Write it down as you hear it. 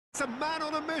It's a man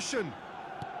on a mission.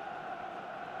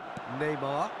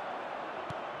 Neymar.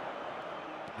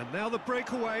 And now the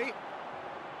breakaway.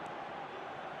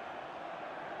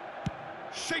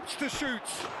 Shapes to shoot.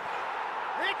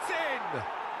 It's in!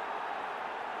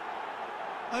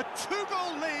 A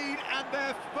 2-goal lead, and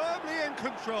they're firmly in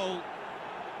control.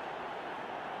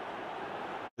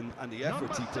 And the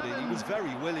effort he put in, he was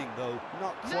very willing though,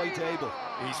 not quite able.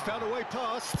 He's found a way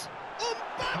past.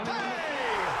 Mbappe!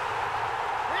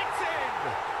 It's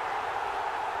in!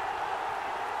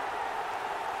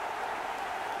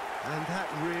 And that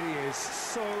really is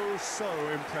so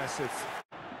impressive.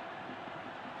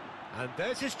 And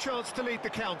there's his chance to lead the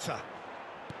counter.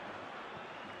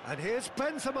 And here's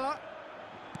Benzema.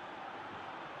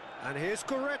 And here's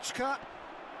Goretzka.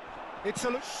 It's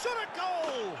a shot at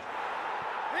goal!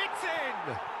 It's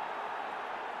in!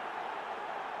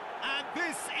 And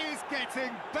this is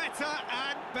getting better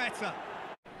and better.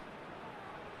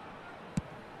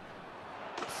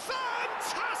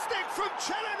 Fantastic from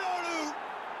Calhanoglu!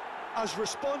 As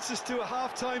responses to a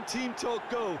half-time team talk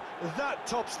go, that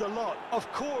tops the lot.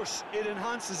 Of course, it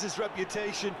enhances his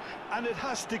reputation, and it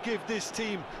has to give this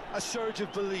team a surge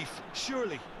of belief,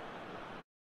 surely.